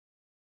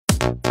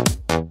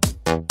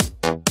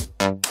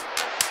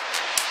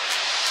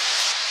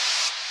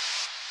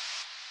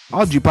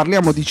Oggi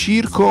parliamo di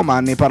circo, ma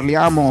ne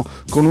parliamo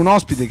con un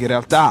ospite che in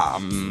realtà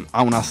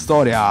ha una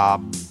storia,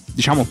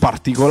 diciamo,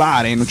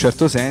 particolare in un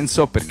certo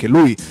senso, perché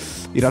lui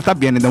in realtà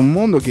viene da un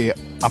mondo che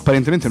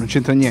apparentemente non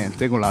c'entra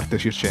niente con l'arte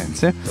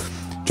circense.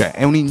 Cioè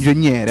è un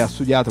ingegnere, ha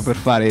studiato per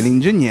fare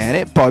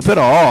l'ingegnere, poi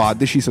però ha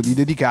deciso di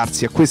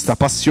dedicarsi a questa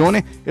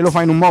passione e lo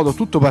fa in un modo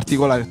tutto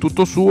particolare,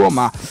 tutto suo,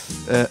 ma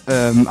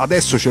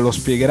adesso ce lo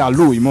spiegherà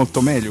lui molto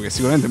meglio, che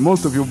sicuramente è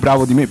molto più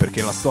bravo di me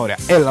perché la storia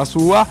è la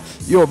sua.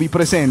 Io vi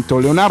presento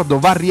Leonardo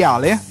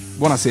Varriale,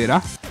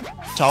 buonasera.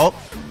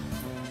 Ciao.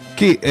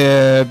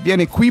 Che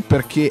viene qui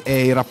perché è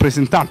il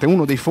rappresentante,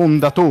 uno dei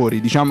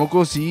fondatori, diciamo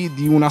così,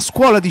 di una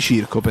scuola di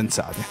circo,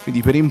 pensate.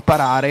 Quindi per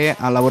imparare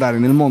a lavorare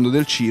nel mondo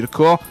del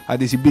circo,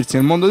 ad esibirsi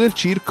nel mondo del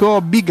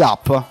circo,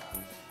 Bigup.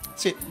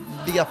 Sì,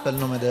 Bigup è il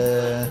nome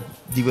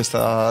di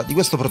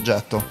questo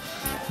progetto.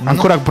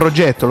 Ancora un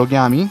progetto lo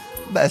chiami?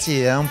 Beh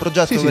sì, è un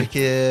progetto sì.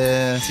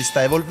 Perché si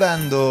sta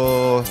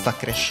evolvendo, sta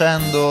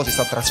crescendo, si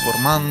sta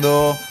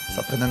trasformando,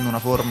 sta prendendo una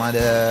forma ed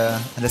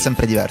è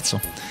sempre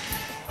diverso.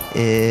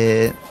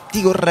 E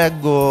ti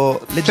correggo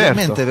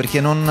leggermente, certo,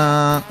 perché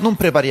non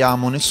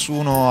prepariamo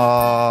nessuno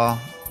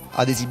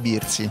ad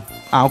esibirsi.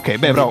 Ah, ok,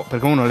 beh, però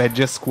perché uno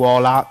legge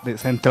scuola,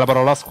 sente la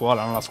parola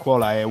scuola, no? La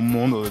scuola è un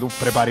mondo dove tu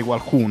prepari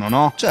qualcuno,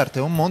 no? Certo,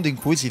 è un mondo in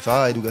cui si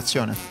fa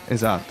educazione.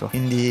 Esatto.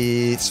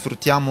 Quindi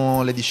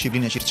sfruttiamo le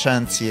discipline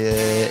circensi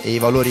e i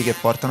valori che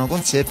portano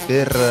con sé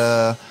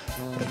per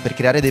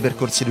creare dei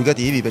percorsi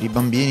educativi per i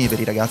bambini,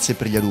 per i ragazzi e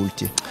per gli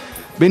adulti.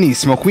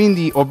 Benissimo,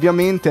 quindi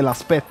ovviamente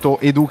l'aspetto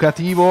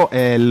educativo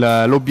è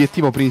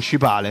l'obiettivo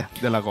principale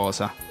della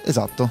cosa.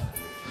 Esatto.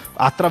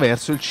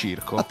 Attraverso il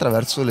circo.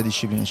 Attraverso le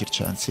discipline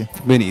circensi.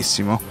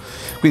 Benissimo.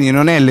 Quindi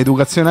non è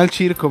l'educazione al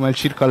circo, ma il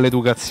circo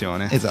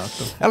all'educazione.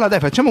 Esatto. Allora dai,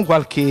 facciamo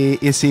qualche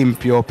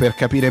esempio per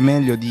capire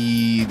meglio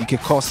di che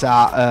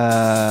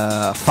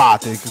cosa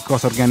fate, che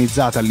cosa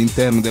organizzate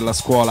all'interno della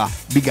scuola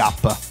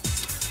Bigup.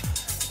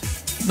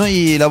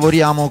 Noi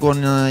lavoriamo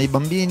con i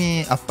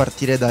bambini a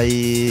partire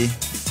dai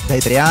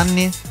 3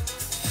 anni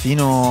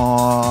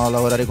fino a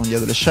lavorare con gli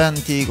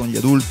adolescenti, con gli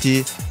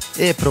adulti,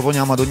 e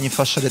proponiamo ad ogni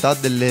fascia d'età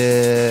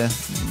delle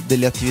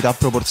attività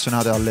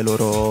proporzionate alle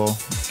loro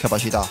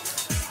capacità.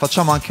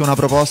 Facciamo anche una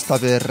proposta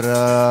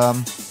per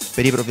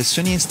i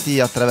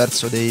professionisti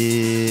attraverso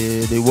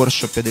dei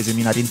workshop e dei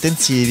seminari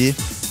intensivi,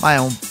 ma è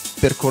un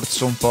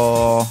percorso un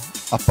po'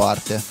 a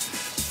parte.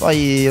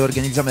 Poi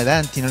organizziamo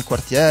eventi nel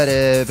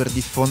quartiere per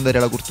diffondere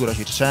la cultura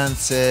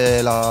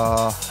circense,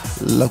 la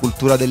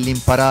cultura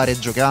dell'imparare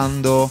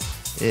giocando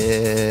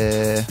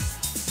e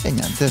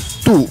niente.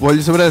 Tu,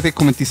 voglio sapere da te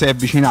come ti sei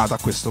avvicinato a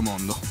questo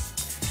mondo.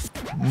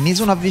 Mi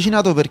sono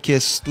avvicinato perché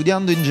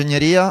studiando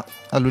ingegneria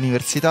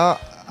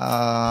all'università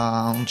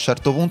a un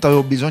certo punto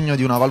avevo bisogno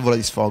di una valvola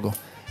di sfogo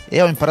e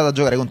ho imparato a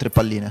giocare con 3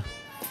 palline.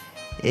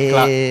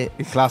 Il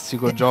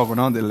classico gioco,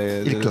 no?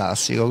 Il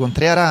classico, con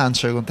 3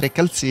 arance, con 3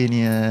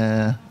 calzini,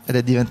 ed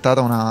è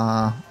diventata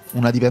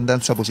una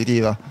dipendenza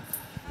positiva,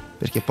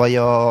 perché poi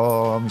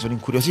mi sono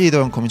incuriosito e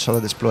ho cominciato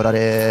ad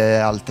esplorare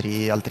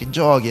altri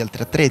giochi,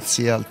 altri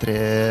attrezzi,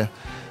 altre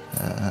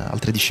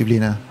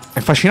discipline. È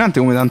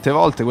affascinante come tante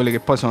volte quelle che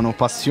poi sono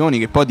passioni,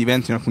 che poi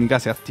diventano in alcuni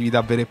casi attività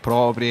vere e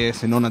proprie,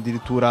 se non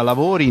addirittura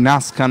lavori,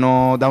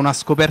 nascano da una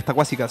scoperta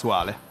quasi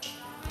casuale.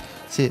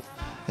 Sì.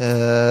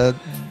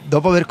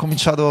 Dopo aver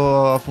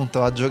cominciato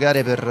appunto a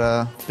giocare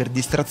per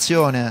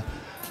distrazione,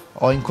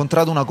 ho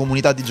incontrato una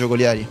comunità di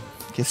giocolieri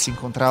che si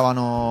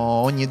incontravano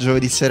ogni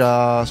giovedì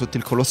sera sotto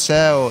il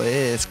Colosseo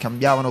e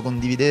scambiavano,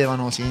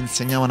 condividevano, si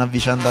insegnavano a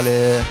vicenda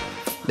le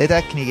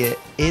tecniche,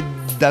 e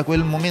da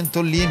quel momento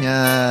lì mi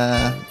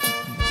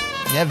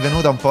è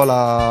venuta un po'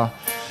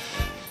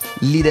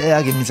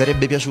 l'idea che mi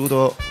sarebbe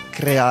piaciuto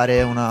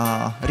ricreare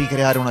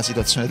una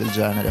situazione del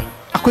genere.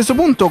 A questo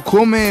punto,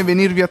 come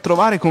venirvi a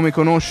trovare, come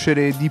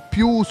conoscere di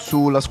più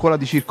sulla scuola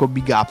di circo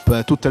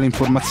Bigup, tutte le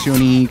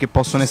informazioni che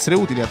possono essere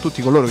utili a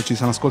tutti coloro che ci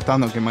stanno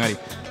ascoltando e che magari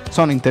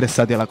sono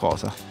interessati alla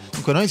cosa?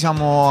 Dunque, noi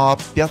siamo a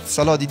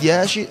Piazza Lodi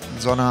 10,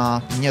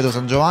 zona Pigneto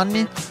San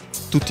Giovanni,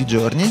 tutti i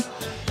giorni,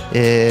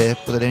 e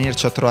potete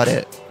venirci a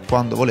trovare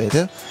quando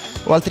volete,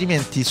 o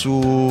altrimenti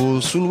sul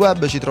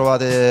web ci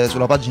trovate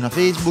sulla pagina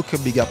Facebook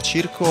Bigup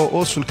Circo,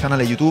 o sul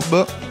canale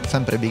YouTube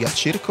sempre Bigup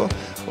Circo,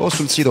 o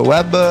sul sito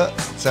web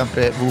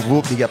sempre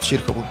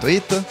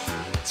www.bigupcirco.it,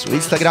 su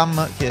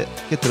Instagram che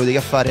te lo dica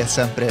a fare, è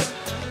sempre...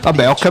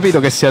 Vabbè, ho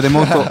capito che siete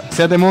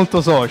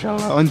molto social,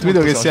 ho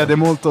intuito che siate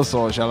molto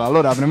social.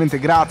 Allora veramente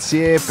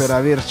grazie per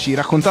averci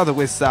raccontato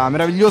questa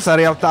meravigliosa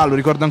realtà. Lo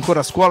ricordo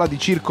ancora, scuola di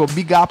circo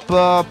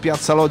Bigup,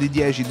 Piazza Lodi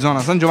 10, zona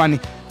San Giovanni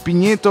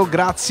Pigneto.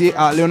 Grazie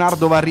a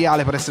Leonardo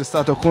Varriale per essere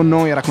stato con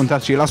noi a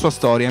raccontarci la sua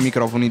storia ai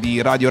microfoni di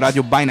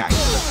Radioradio by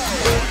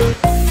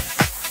Night.